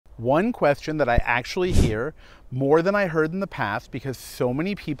One question that I actually hear more than I heard in the past, because so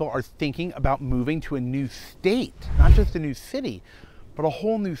many people are thinking about moving to a new state, not just a new city, but a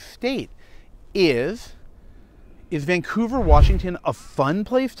whole new state, is Vancouver, Washington a fun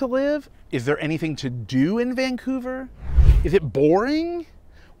place to live? Is there anything to do in Vancouver? Is it boring?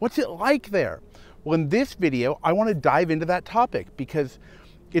 What's it like there? Well, in this video, I want to dive into that topic because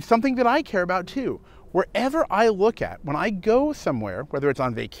it's something that I care about too. Wherever I look at, when I go somewhere, whether it's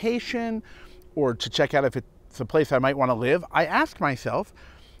on vacation or to check out if it's a place I might want to live, I ask myself,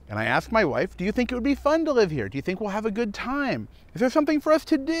 and I ask my wife, do you think it would be fun to live here? Do you think we'll have a good time? Is there something for us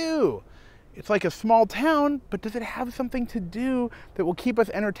to do? It's like a small town, but does it have something to do that will keep us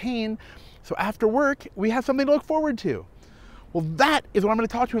entertained? So after work, we have something to look forward to. Well, that is what I'm going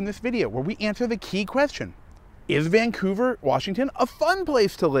to talk to in this video, where we answer the key question. Is Vancouver, Washington a fun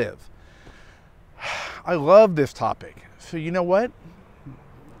place to live? I love this topic. So you know what?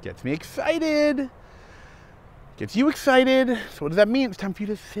 Gets me excited. Gets you excited. So what does that mean? It's time for you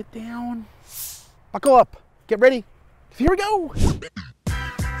to sit down, buckle up, get ready. So here we go.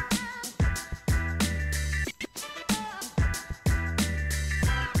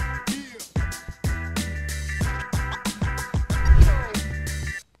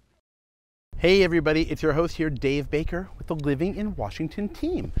 Hey everybody, it's your host here, Dave Baker, with the Living in Washington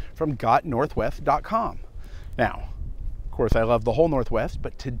team from gotnorthwest.com. Now, of course, I love the whole Northwest,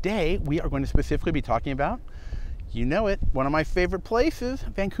 but today we are going to specifically be talking about, you know it, one of my favorite places,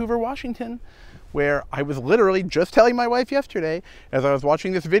 Vancouver, Washington, where I was literally just telling my wife yesterday, as I was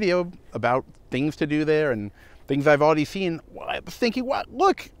watching this video about things to do there and things I've already seen, I was thinking, what?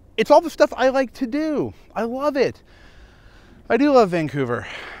 Look, it's all the stuff I like to do. I love it. I do love Vancouver.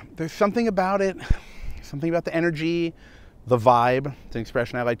 There's something about it, something about the energy, the vibe, it's an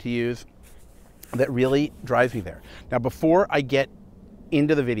expression I like to use, that really drives me there. Now, before I get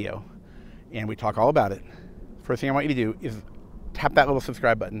into the video and we talk all about it, first thing I want you to do is tap that little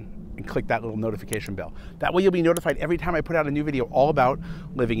subscribe button and click that little notification bell. That way you'll be notified every time I put out a new video all about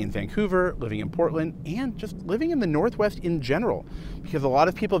living in Vancouver, living in Portland, and just living in the Northwest in general. Because a lot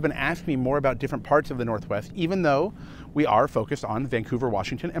of people have been asking me more about different parts of the Northwest, even though we are focused on Vancouver,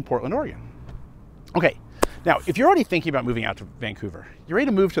 Washington, and Portland, Oregon. Okay, now if you're already thinking about moving out to Vancouver, you're ready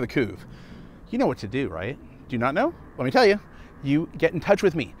to move to the Couve, you know what to do, right? Do you not know? Let me tell you. You get in touch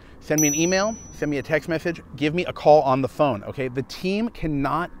with me. Send me an email, send me a text message, give me a call on the phone, okay? The team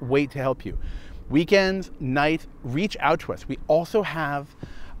cannot wait to help you. Weekends, nights, reach out to us. We also have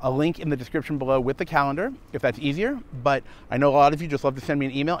a link in the description below with the calendar, if that's easier, but I know a lot of you just love to send me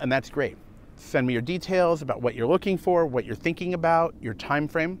an email, and that's great. Send me your details about what you're looking for, what you're thinking about, your time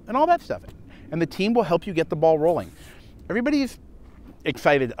frame, and all that stuff. And the team will help you get the ball rolling. Everybody's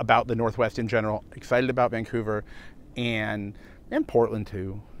excited about the Northwest in general, excited about Vancouver, and Portland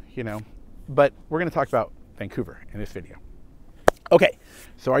too, you know, but we're going to talk about Vancouver in this video. Okay,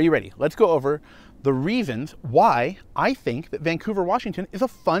 so are you ready? Let's go over the reasons why I think that Vancouver, Washington is a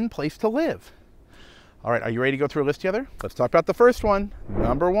fun place to live. All right, are you ready to go through a list together? Let's talk about the first one.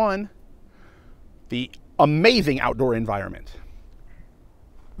 Number one, the amazing outdoor environment.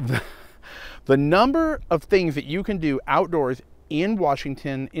 The number of things that you can do outdoors in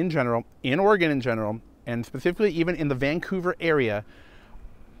Washington in general, in Oregon in general, and specifically even in the Vancouver area,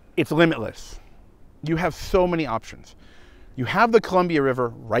 it's limitless. You have so many options. You have the Columbia River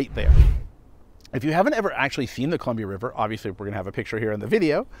right there. If you haven't ever actually seen the Columbia River, obviously we're going to have a picture here in the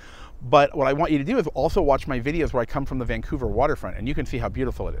video, but what I want you to do is also watch my videos where I come from the Vancouver waterfront, and you can see how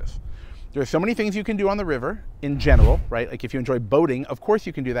beautiful it is. There's so many things you can do on the river in general, right? Like if you enjoy boating, of course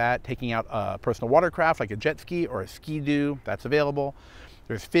you can do that, taking out a personal watercraft like a jet ski or a ski-doo, that's available.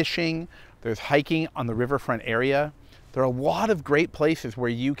 There's fishing, there's hiking on the riverfront area. There are a lot of great places where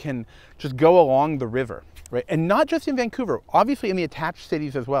you can just go along the river, right? And not just in Vancouver, obviously in the attached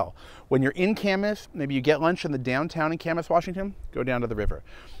cities as well. When you're in Camas, maybe you get lunch in the downtown in Camas, Washington, go down to the river.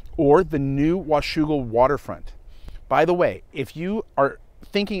 Or the new Washougal waterfront. By the way, if you are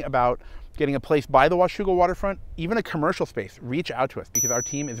thinking about getting a place by the Washougal waterfront, even a commercial space, reach out to us because our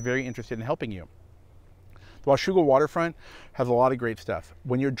team is very interested in helping you. The Washougal waterfront has a lot of great stuff.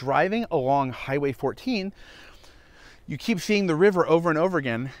 When you're driving along Highway 14, you keep seeing the river over and over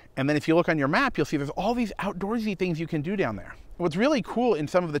again, and then if you look on your map, you'll see there's all these outdoorsy things you can do down there. What's really cool, in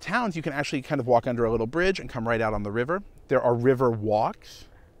some of the towns, you can actually kind of walk under a little bridge and come right out on the river. There are river walks,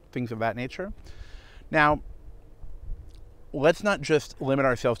 things of that nature. Now, let's not just limit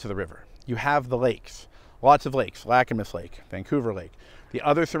ourselves to the river. You have the lakes, lots of lakes, Camas Lake, Vancouver Lake, the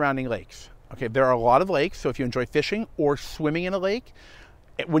other surrounding lakes. Okay, there are a lot of lakes, so if you enjoy fishing or swimming in a lake,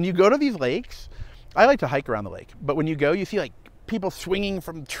 when you go to these lakes, I like to hike around the lake, but when you go, you see like people swinging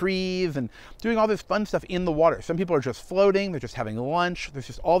from trees and doing all this fun stuff in the water. Some people are just floating, they're just having lunch. There's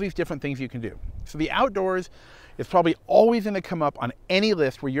just all these different things you can do. So the outdoors is probably always going to come up on any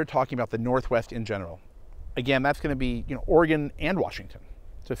list where you're talking about the Northwest in general. Again, that's going to be, you know, Oregon and Washington,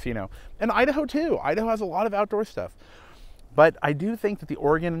 just so you know. And Idaho too. Idaho has a lot of outdoor stuff. But I do think that the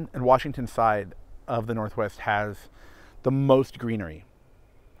Oregon and Washington side of the Northwest has the most greenery.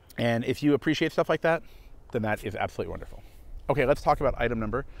 And if you appreciate stuff like that, then that is absolutely wonderful. Okay, let's talk about item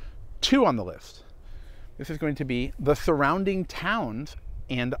number 2 on the list. This is going to be the surrounding towns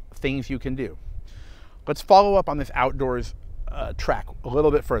and things you can do. Let's follow up on this outdoors track a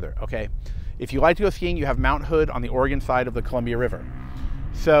little bit further, okay? If you like to go skiing, you have Mount Hood on the Oregon side of the Columbia River.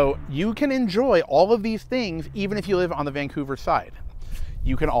 So you can enjoy all of these things even if you live on the Vancouver side.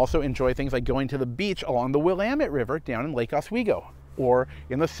 You can also enjoy things like going to the beach along the Willamette River down in Lake Oswego, or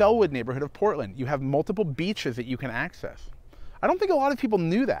in the Selwood neighborhood of Portland. You have multiple beaches that you can access. I don't think a lot of people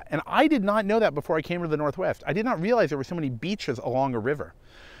knew that, and I did not know that before I came to the Northwest. I did not realize there were so many beaches along a river.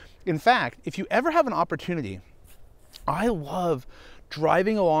 In fact, if you ever have an opportunity, I love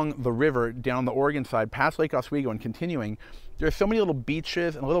driving along the river down the Oregon side past Lake Oswego and continuing. There's so many little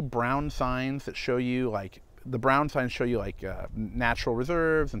beaches and little brown signs that show you, like, the brown signs show you like natural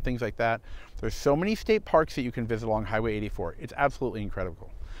reserves and things like that. There's so many state parks that you can visit along Highway 84. It's absolutely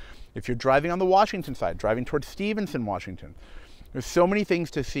incredible. If you're driving on the Washington side, driving towards Stevenson, Washington, there's so many things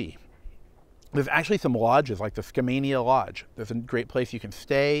to see. There's actually some lodges like the Skamania Lodge. There's a great place you can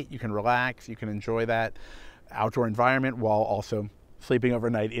stay, you can relax, you can enjoy that outdoor environment while also sleeping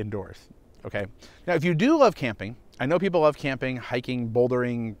overnight indoors. Okay. Now, if you do love camping, I know people love camping, hiking,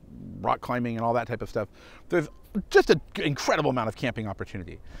 bouldering, rock climbing, and all that type of stuff. There's just an incredible amount of camping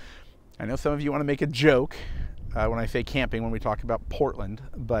opportunity. I know some of you want to make a joke when I say camping when we talk about Portland,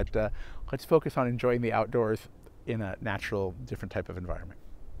 but let's focus on enjoying the outdoors in a natural, different type of environment.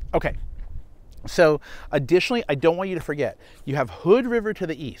 Okay. So additionally, I don't want you to forget, you have Hood River to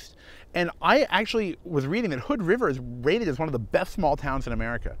the east. And I actually was reading that Hood River is rated as one of the best small towns in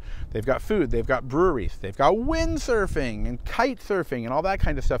America. They've got food, they've got breweries, they've got windsurfing and kite surfing and all that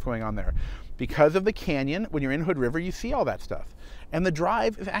kind of stuff going on there. Because of the canyon, when you're in Hood River, you see all that stuff. And the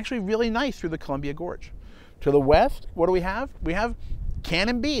drive is actually really nice through the Columbia Gorge. To the west, what do we have? We have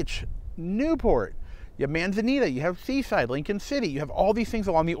Cannon Beach, Newport. You have Manzanita, you have Seaside, Lincoln City, you have all these things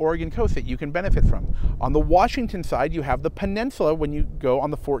along the Oregon coast that you can benefit from. On the Washington side, you have the peninsula when you go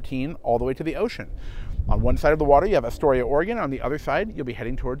on the 14 all the way to the ocean. On one side of the water, you have Astoria, Oregon. On the other side, you'll be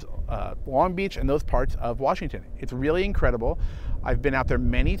heading towards Long Beach and those parts of Washington. It's really incredible. I've been out there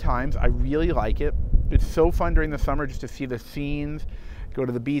many times. I really like it. It's so fun during the summer just to see the scenes, go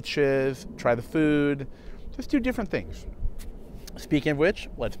to the beaches, try the food, just do different things. Speaking of which,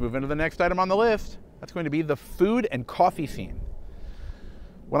 let's move into the next item on the list. That's going to be the food and coffee scene.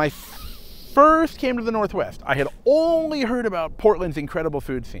 When I first came to the Northwest, I had only heard about Portland's incredible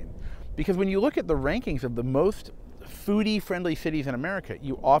food scene. Because when you look at the rankings of the most foodie-friendly cities in America,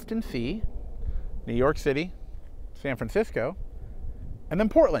 you often see New York City, San Francisco, and then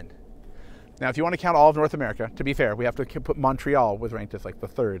Portland. Now, if you want to count all of North America, to be fair, we have to put Montreal was ranked as like the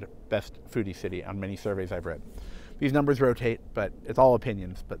 3rd best foodie city on many surveys I've read. These numbers rotate, but it's all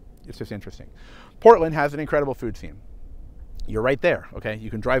opinions, but it's just interesting. Portland has an incredible food scene. You're right there, okay? You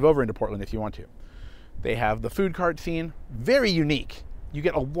can drive over into Portland if you want to. They have the food cart scene, very unique. You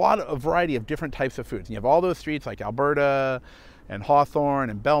get a lot of variety of different types of foods. And you have all those streets like Alberta and Hawthorne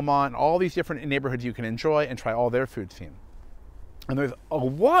and Belmont, all these different neighborhoods you can enjoy and try all their food scene. And there's a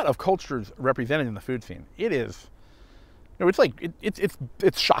lot of cultures represented in the food scene. It is, you know, it's like,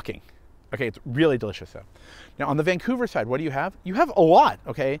 it's shocking. Okay, it's really delicious though. Now on the Vancouver side, what do you have? You have a lot,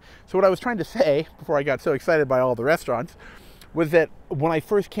 okay? So what I was trying to say before I got so excited by all the restaurants was that when I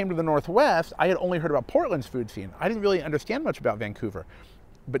first came to the Northwest, I had only heard about Portland's food scene. I didn't really understand much about Vancouver.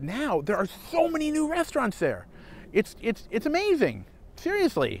 But now there are so many new restaurants there. It's amazing,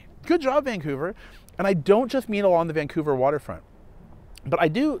 seriously. Good job, Vancouver. And I don't just mean along the Vancouver waterfront. But I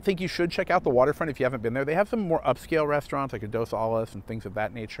do think you should check out the waterfront if you haven't been there. They have some more upscale restaurants like a Dos Alas and things of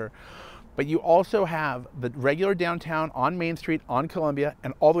that nature. But you also have the regular downtown on Main Street, on Columbia,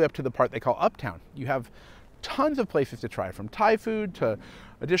 and all the way up to the part they call Uptown. You have tons of places to try, from Thai food to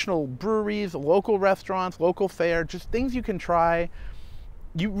additional breweries, local restaurants, local fare, just things you can try.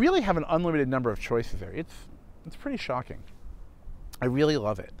 You really have an unlimited number of choices there. It's pretty shocking. I really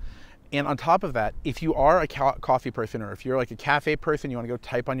love it. And on top of that, if you are a coffee person or if you're like a cafe person, you want to go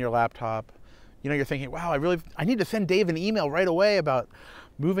type on your laptop, you know, you're thinking, wow, I need to send Dave an email right away about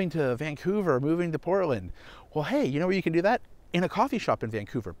moving to Vancouver, moving to Portland. Well, hey, you know where you can do that? In a coffee shop in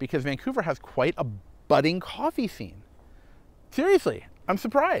Vancouver, because Vancouver has quite a budding coffee scene. Seriously, I'm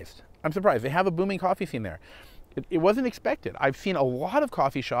surprised. I'm surprised. They have a booming coffee scene there. It wasn't expected. I've seen a lot of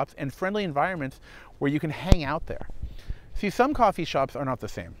coffee shops and friendly environments where you can hang out there. See, some coffee shops are not the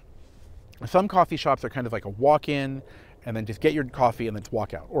same. Some coffee shops are kind of like a walk-in and then just get your coffee and then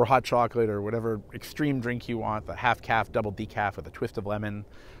walk out, or hot chocolate or whatever extreme drink you want, the half calf, double decaf with a twist of lemon,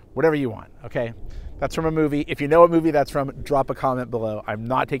 whatever you want, okay? That's from a movie. If you know what movie that's from, drop a comment below. I'm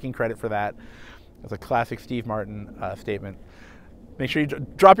not taking credit for that. That's a classic Steve Martin statement. Make sure you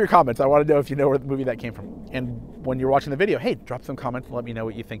drop your comments. I want to know if you know where the movie that came from. And when you're watching the video, hey, drop some comments and let me know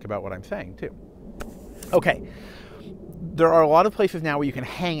what you think about what I'm saying too. Okay, there are a lot of places now where you can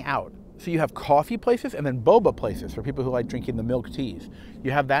hang out. So you have coffee places and then boba places for people who like drinking the milk teas. You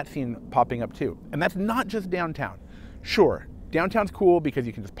have that scene popping up too. And that's not just downtown. Sure, downtown's cool because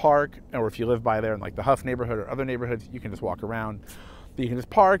you can just park, or if you live by there in like the Huff neighborhood or other neighborhoods, you can just walk around. But you can just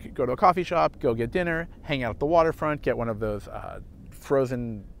park, go to a coffee shop, go get dinner, hang out at the waterfront, get one of those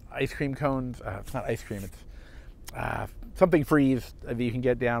frozen ice cream cones. It's not ice cream, it's something freeze that you can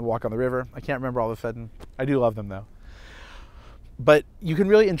get down, walk on the river. I can't remember all of a sudden. I do love them though. But you can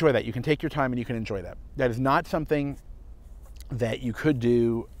really enjoy that. You can take your time and you can enjoy that. That is not something that you could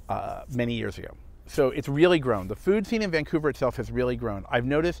do many years ago. So it's really grown. The food scene in Vancouver itself has really grown. I've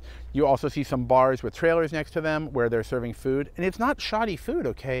noticed you also see some bars with trailers next to them where they're serving food, and it's not shoddy food,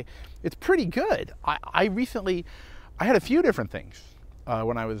 okay? It's pretty good. I had a few different things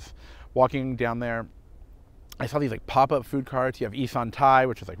when I was walking down there. I saw these like pop-up food carts. You have Isan Thai,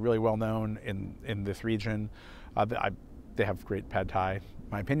 which is like really well known in this region. They have great pad thai, in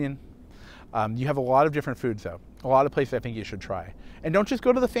my opinion. You have a lot of different foods though. A lot of places I think you should try. And don't just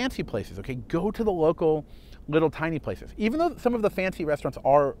go to the fancy places, okay? Go to the local little tiny places. Even though some of the fancy restaurants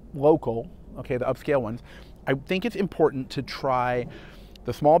are local, okay, the upscale ones, I think it's important to try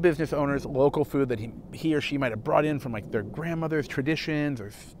the small business owner's local food that he or she might have brought in from like their grandmother's traditions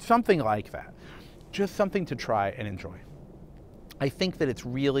or something like that. Just something to try and enjoy. I think that it's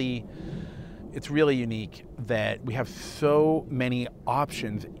really unique that we have so many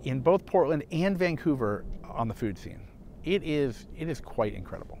options in both Portland and Vancouver on the food scene. It is quite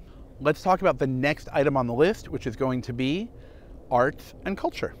incredible. Let's talk about the next item on the list, which is going to be arts and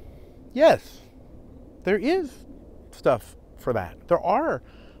culture. Yes, there is stuff for that. There are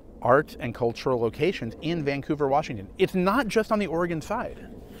arts and cultural locations in Vancouver, Washington. It's not just on the Oregon side.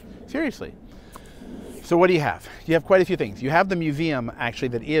 Seriously. So what do you have? You have quite a few things. You have the museum, actually,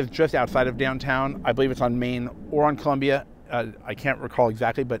 that is just outside of downtown. I believe it's on Main or on Columbia. I can't recall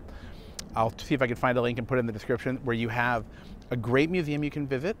exactly, but I'll see if I can find a link and put it in the description, where you have a great museum you can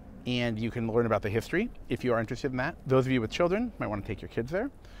visit and you can learn about the history if you are interested in that. Those of you with children might want to take your kids there.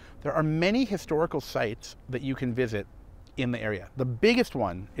 There are many historical sites that you can visit in the area. The biggest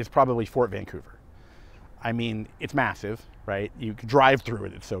one is probably Fort Vancouver. I mean, it's massive, right? You can drive through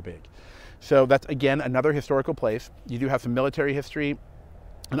it, it's so big. So that's, again, another historical place. You do have some military history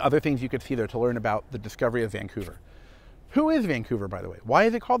and other things you could see there to learn about the discovery of Vancouver. Who is Vancouver, by the way? Why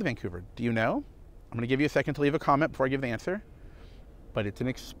is it called Vancouver? Do you know? I'm going to give you a second to leave a comment before I give the answer. But it's an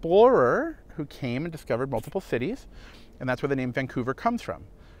explorer who came and discovered multiple cities, and that's where the name Vancouver comes from.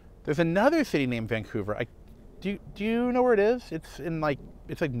 There's another city named Vancouver. Do you know where it is? It's like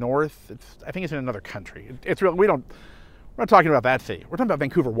north. I think it's in another country. It's real. We're not talking about that city. We're talking about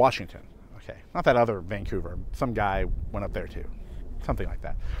Vancouver, Washington. Okay, not that other Vancouver. Some guy went up there too, something like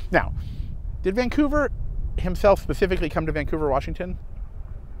that. Now, did Vancouver himself specifically come to Vancouver, Washington?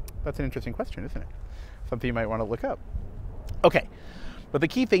 That's an interesting question, isn't it? Something you might want to look up. Okay, but the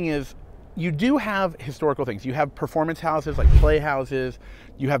key thing is you do have historical things. You have performance houses like playhouses.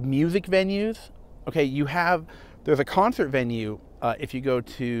 You have music venues. Okay, there's a concert venue if you go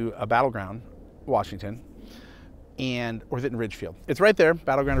to a Battleground, Washington, or is it in Ridgefield? It's right there,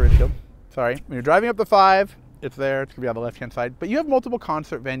 Battleground, Ridgefield. Sorry, when you're driving up the 5, it's there. It's gonna be on the left-hand side. But you have multiple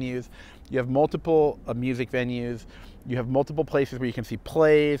concert venues. You have multiple music venues. You have multiple places where you can see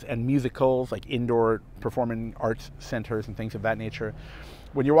plays and musicals, like indoor performing arts centers and things of that nature.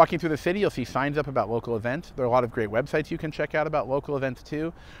 When you're walking through the city, you'll see signs up about local events. There are a lot of great websites you can check out about local events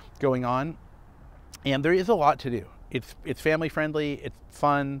too, going on. And there is a lot to do. It's family friendly, it's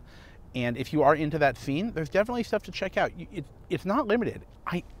fun, and if you are into that scene, there's definitely stuff to check out. It's not limited.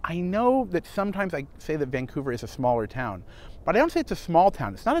 I know that sometimes I say that Vancouver is a smaller town, but I don't say it's a small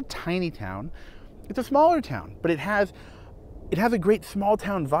town. It's not a tiny town. It's a smaller town, but it has a great small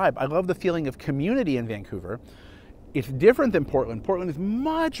town vibe. I love the feeling of community in Vancouver. It's different than Portland. Portland is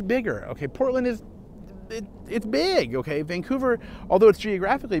much bigger. Okay, Portland it's big. Okay, Vancouver, although it's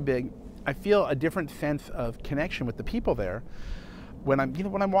geographically big, I feel a different sense of connection with the people there when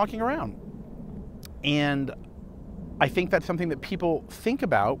I'm walking around. And I think that's something that people think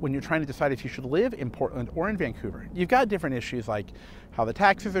about when you're trying to decide if you should live in Portland or in Vancouver. You've got different issues like how the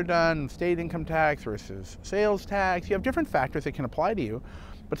taxes are done, state income tax versus sales tax. You have different factors that can apply to you,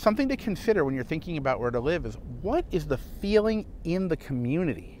 but something to consider when you're thinking about where to live is, what is the feeling in the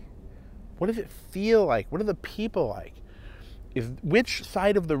community? What does it feel like? What are the people like? Which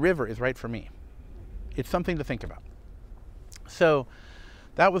side of the river is right for me? It's something to think about. So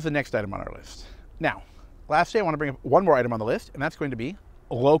that was the next item on our list. Now, lastly, I want to bring up one more item on the list, and that's going to be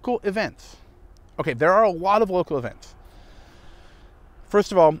local events. Okay, there are a lot of local events.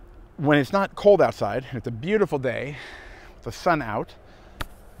 First of all, when it's not cold outside, and it's a beautiful day, with the sun out,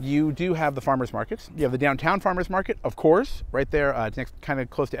 you do have the farmers markets. You have the downtown farmers market, of course, right there. It's next, kind of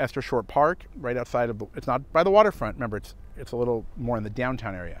close to Esther Short Park, right outside of. It's not by the waterfront. Remember, it's a little more in the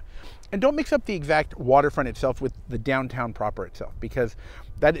downtown area. And don't mix up the exact waterfront itself with the downtown proper itself, because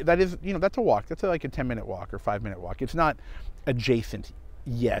that is, that's a walk. That's like a 10-minute walk or 5-minute walk. It's not adjacent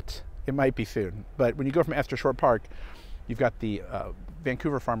yet. It might be soon. But when you go from Esther Short Park, you've got the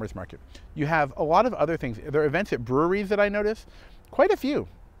Vancouver Farmers Market. You have a lot of other things. There are events at breweries that I notice, quite a few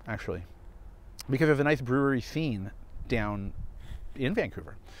actually, because there's a nice brewery scene down in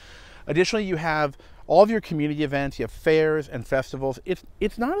Vancouver. Additionally, you have all of your community events. You have fairs and festivals.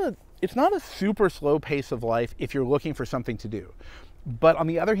 It's not a super slow pace of life if you're looking for something to do. But on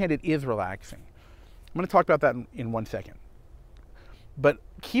the other hand, it is relaxing. I'm going to talk about that in 1 second. But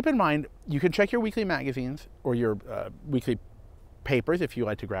keep in mind, you can check your weekly magazines or your weekly papers if you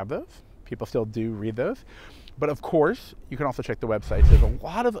like to grab those. People still do read those. But of course, you can also check the websites. There's a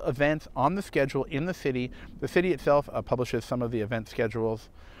lot of events on the schedule in the city. The city itself publishes some of the event schedules.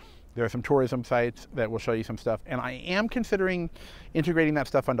 There are some tourism sites that will show you some stuff. And I am considering integrating that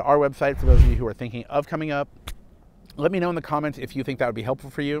stuff onto our website for those of you who are thinking of coming up. Let me know in the comments if you think that would be helpful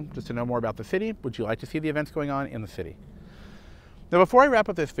for you, just to know more about the city. Would you like to see the events going on in the city? Now, before I wrap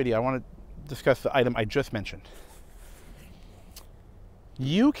up this video, I want to discuss the item I just mentioned.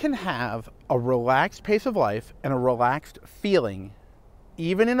 You can have a relaxed pace of life and a relaxed feeling,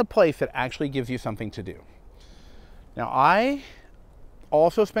 even in a place that actually gives you something to do. Now, I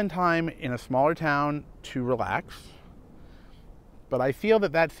also spend time in a smaller town to relax, but I feel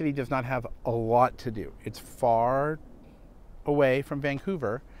that that city does not have a lot to do. It's far away from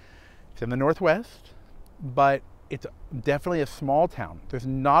Vancouver. It's in the Northwest, but it's definitely a small town. There's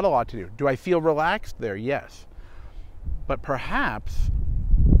not a lot to do. Do I feel relaxed there? Yes. But perhaps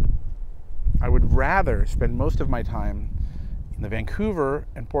I would rather spend most of my time in the Vancouver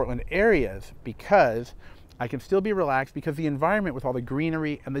and Portland areas, because I can still be relaxed, because the environment with all the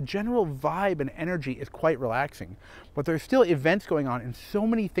greenery and the general vibe and energy is quite relaxing. But there's still events going on and so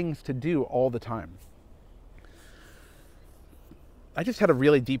many things to do all the time. I just had a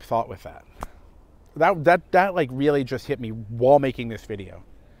really deep thought with that. That like really just hit me while making this video.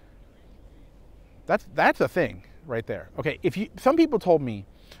 That's a thing right there. Okay, some people told me,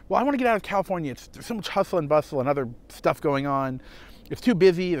 well, I want to get out of California. There's so much hustle and bustle and other stuff going on. It's too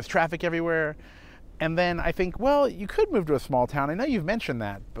busy. There's traffic everywhere. And then I think, well, you could move to a small town. I know you've mentioned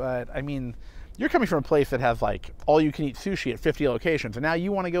that, but I mean, you're coming from a place that has like all-you-can-eat sushi at 50 locations, and now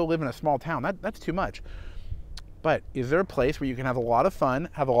you want to go live in a small town. That's too much. But is there a place where you can have a lot of fun,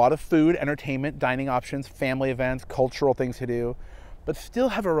 have a lot of food, entertainment, dining options, family events, cultural things to do, but still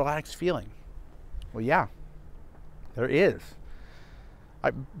have a relaxed feeling? Well, yeah, there is.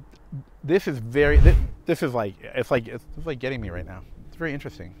 This is like getting me right now. It's very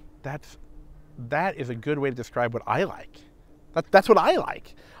interesting. That is a good way to describe what I like. That's what I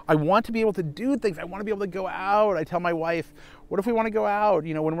like. I want to be able to do things. I want to be able to go out. I tell my wife, what if we want to go out?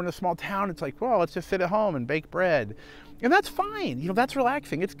 When we're in a small town, it's like, well, let's just sit at home and bake bread. And that's fine. That's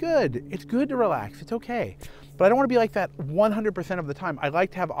relaxing. It's good. It's good to relax. It's okay. But I don't want to be like that 100% of the time. I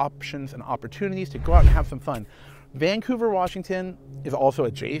like to have options and opportunities to go out and have some fun. Vancouver, Washington is also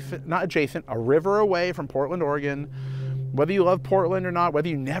a river away from Portland, Oregon. Whether you love Portland or not, whether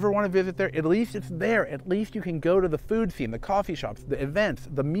you never want to visit there, at least it's there. At least you can go to the food scene, the coffee shops, the events,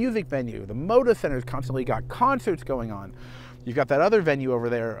 the music venue. The Moda Center's constantly got concerts going on. You've got that other venue over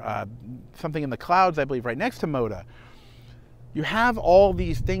there, something in the clouds, I believe, right next to Moda. You have all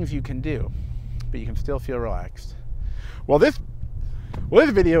these things you can do, but you can still feel relaxed. Well, this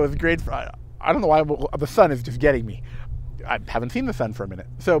video is great for, I don't know why the sun is just getting me. I haven't seen the sun for a minute.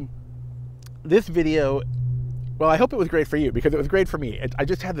 So this video, well, I hope it was great for you, because it was great for me. I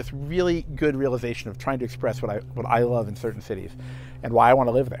just had this really good realization of trying to express what I love in certain cities and why I want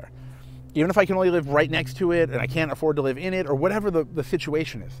to live there. Even if I can only live right next to it and I can't afford to live in it, or whatever the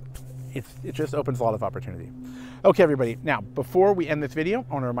situation is. it just opens a lot of opportunity. Okay, everybody. Now, before we end this video,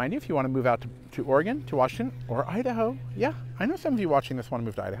 I want to remind you, if you want to move out to Oregon, to Washington, or Idaho, yeah, I know some of you watching this want to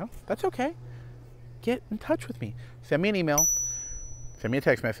move to Idaho. That's okay. Get in touch with me. Send me an email. Send me a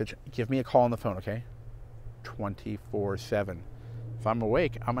text message. Give me a call on the phone, okay? 24/7. If I'm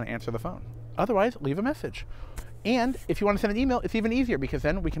awake, I'm going to answer the phone. Otherwise, leave a message. And if you want to send an email, it's even easier, because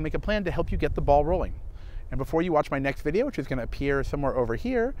then we can make a plan to help you get the ball rolling. And before you watch my next video, which is going to appear somewhere over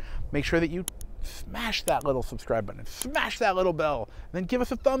here, make sure that you smash that little subscribe button, smash that little bell, and then give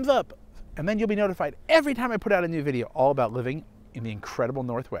us a thumbs up. And then you'll be notified every time I put out a new video all about living in the incredible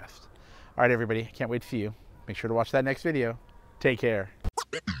Northwest. All right, everybody, I can't wait to see you. Make sure to watch that next video. Take care.